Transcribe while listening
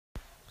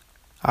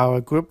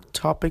Our group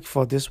topic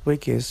for this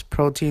week is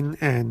protein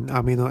and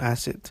amino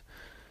acid,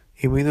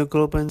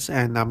 immunoglobulins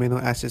and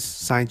amino acid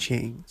side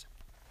chains.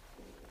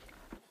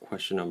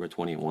 Question number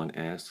 21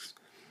 asks,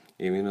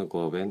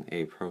 immunoglobulin,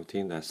 a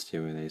protein that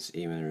stimulates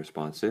immune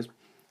responses,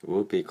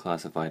 would be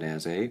classified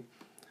as a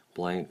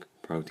blank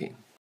protein.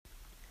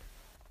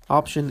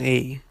 Option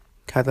A,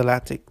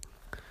 catalytic.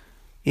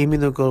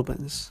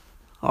 Immunoglobulins,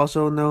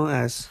 also known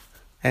as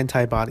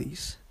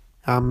antibodies,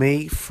 are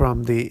made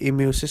from the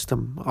immune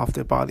system of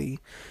the body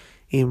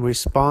in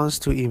response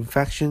to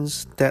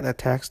infections that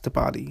attacks the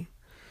body.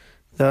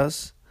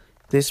 Thus,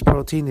 this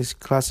protein is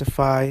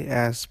classified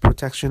as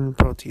protection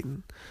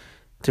protein.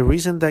 The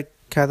reason that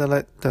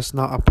catalyte does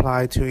not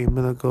apply to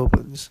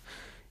immunoglobulins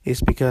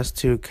is because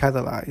to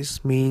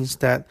catalyze means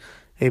that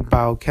a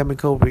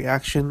biochemical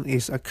reaction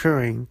is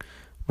occurring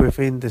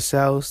within the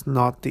cells,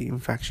 not the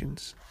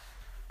infections.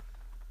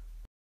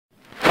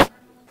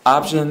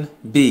 Option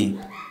B.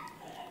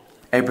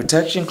 A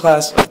protection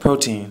class of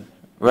protein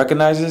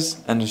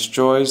recognizes and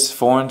destroys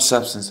foreign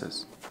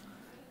substances.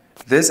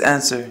 This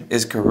answer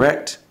is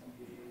correct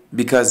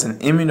because an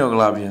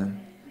immunoglobulin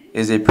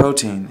is a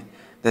protein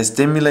that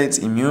stimulates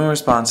immune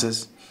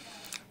responses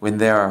when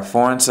there are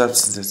foreign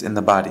substances in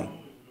the body,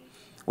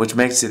 which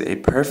makes it a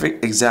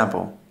perfect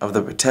example of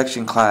the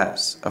protection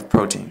class of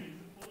protein.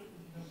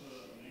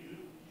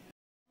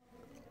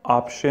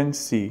 Option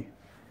C.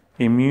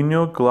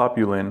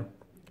 Immunoglobulin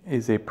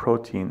is a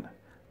protein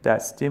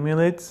that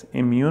stimulates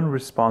immune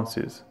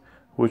responses,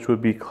 which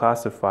would be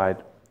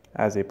classified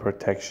as a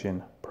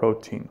protection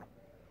protein.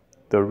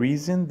 The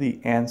reason the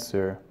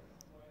answer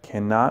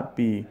cannot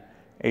be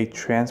a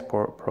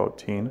transport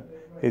protein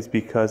is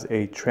because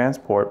a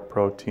transport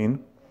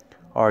protein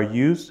are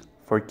used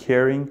for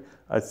carrying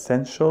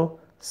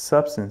essential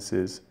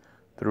substances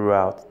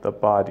throughout the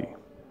body,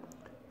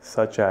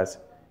 such as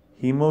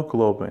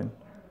hemoglobin,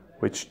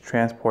 which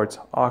transports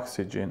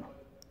oxygen,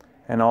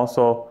 and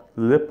also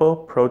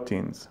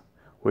lipoproteins,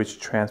 which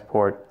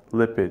transport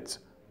lipids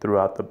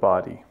throughout the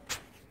body.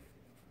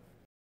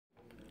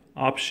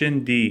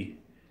 Option D.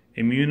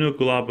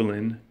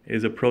 Immunoglobulin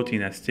is a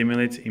protein that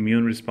stimulates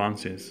immune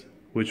responses,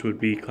 which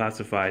would be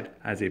classified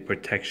as a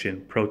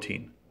protection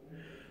protein.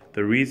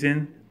 The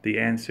reason the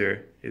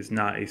answer is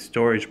not a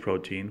storage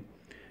protein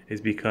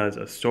is because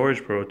a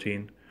storage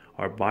protein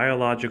are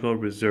biological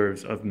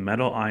reserves of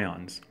metal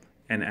ions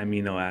and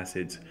amino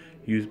acids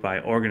used by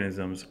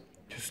organisms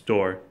to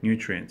store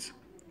nutrients.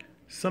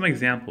 Some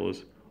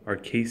examples are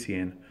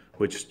casein,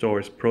 which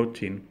stores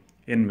protein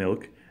in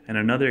milk, and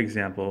another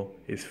example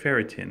is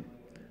ferritin,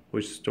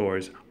 which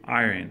stores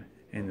iron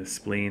in the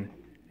spleen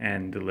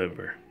and the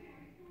liver.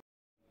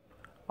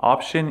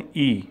 Option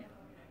E.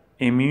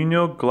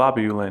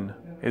 Immunoglobulin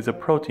is a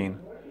protein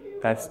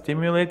that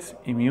stimulates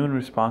immune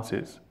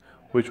responses,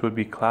 which would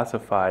be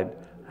classified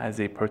as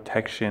a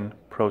protection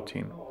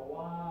protein.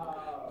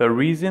 The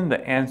reason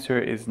the answer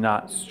is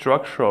not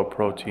structural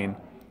protein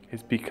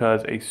is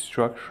because a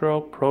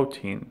structural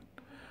protein,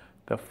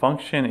 the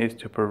function is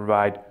to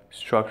provide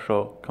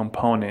structural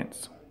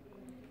components.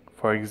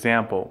 For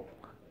example,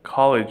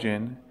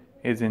 collagen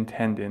is in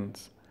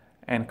tendons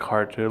and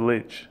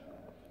cartilage.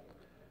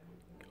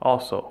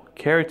 Also,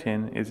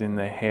 keratin is in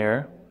the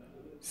hair,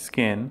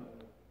 skin,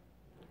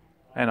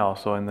 and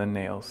also in the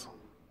nails.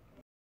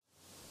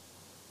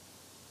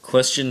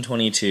 Question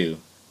 22.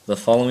 The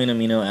following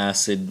amino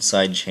acid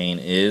side chain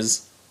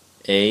is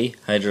A.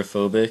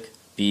 Hydrophobic,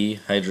 B.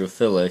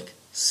 Hydrophilic,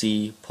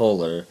 C.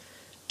 Polar,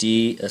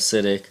 D.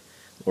 Acidic,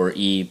 or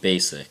E.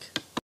 Basic.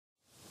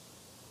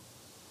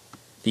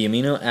 The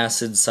amino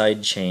acid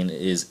side chain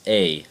is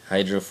A.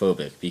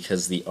 Hydrophobic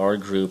because the R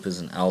group is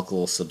an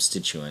alkyl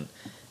substituent.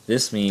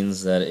 This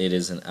means that it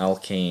is an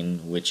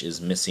alkane which is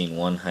missing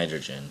one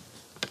hydrogen.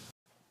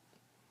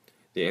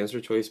 The answer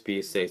choice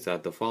B states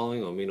that the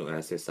following amino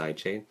acid side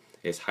chain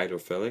is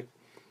hydrophilic,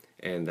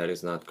 and that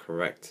is not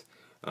correct.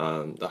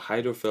 The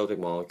hydrophilic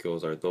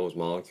molecules are those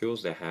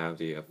molecules that have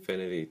the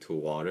affinity to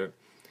water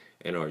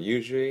and are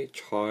usually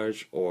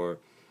charged or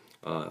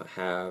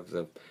have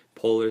the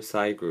polar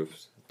side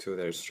groups to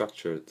their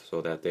structure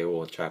so that they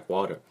will attract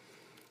water.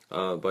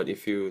 But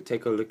if you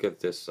take a look at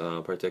this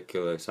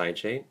particular side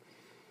chain,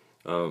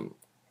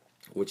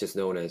 which is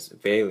known as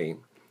valine,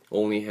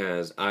 only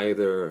has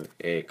either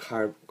a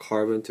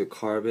carbon to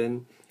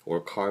carbon or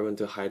carbon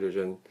to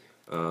hydrogen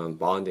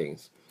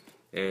bondings,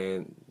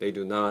 and they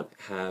do not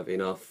have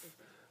enough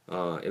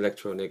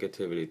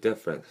electronegativity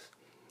difference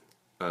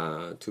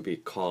to be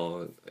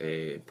called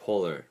a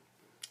polar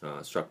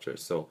structure.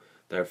 So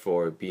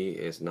therefore B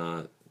is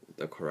not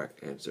the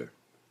correct answer.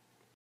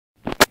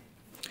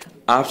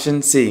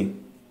 Option C.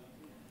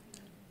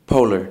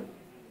 Polar.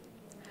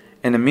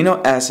 An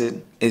amino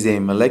acid is a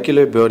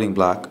molecular building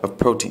block of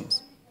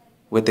proteins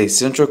with a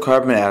central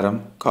carbon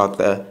atom called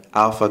the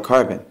alpha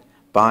carbon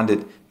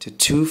bonded to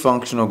two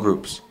functional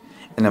groups,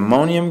 an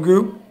ammonium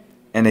group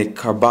and a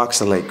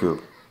carboxylate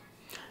group.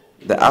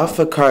 The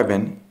alpha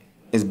carbon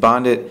is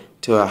bonded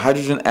to a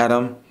hydrogen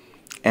atom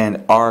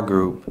and R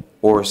group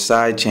or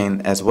side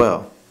chain as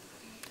well.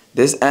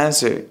 This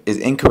answer is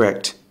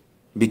incorrect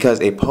because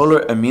a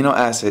polar amino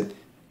acid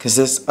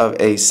consists of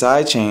a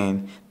side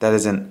chain that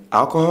is an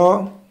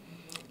alcohol,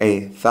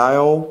 a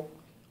thiol,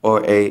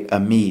 or a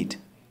amide,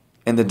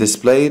 and the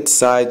displayed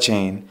side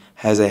chain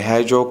has a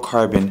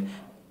hydrocarbon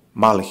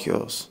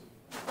molecules.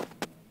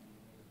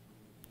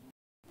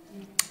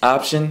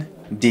 Option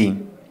D,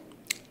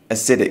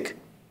 acidic.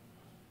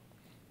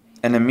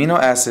 An amino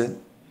acid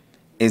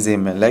is a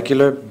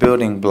molecular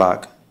building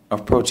block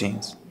of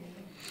proteins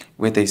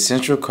with a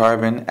central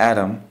carbon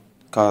atom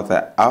called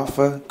the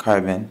alpha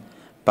carbon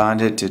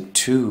bonded to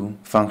two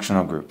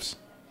functional groups,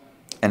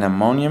 an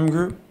ammonium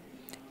group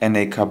and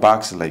a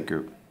carboxylate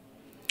group.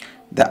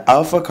 The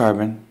alpha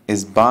carbon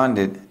is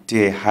bonded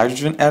to a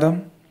hydrogen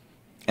atom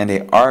and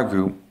a R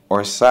group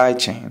or side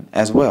chain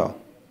as well.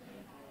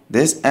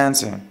 This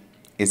answer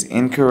is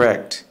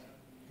incorrect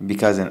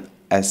because an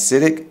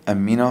acidic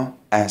amino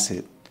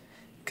acid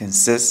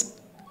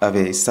consists of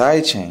a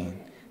side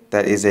chain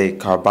that is a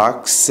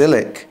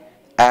carboxylic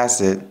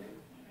acid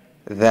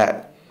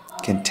that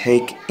can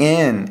take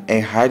in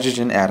a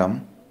hydrogen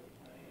atom,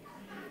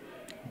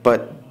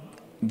 but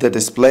the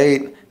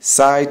displayed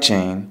side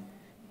chain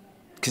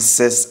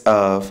consists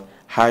of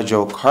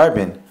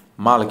hydrocarbon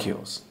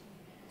molecules.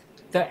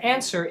 The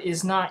answer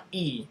is not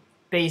E,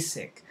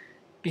 basic,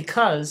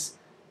 because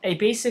a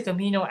basic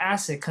amino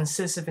acid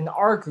consists of an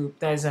R group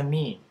that is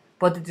amine,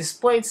 but the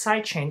displayed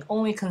side chain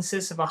only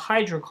consists of a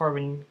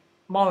hydrocarbon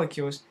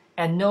molecules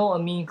and no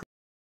amine group.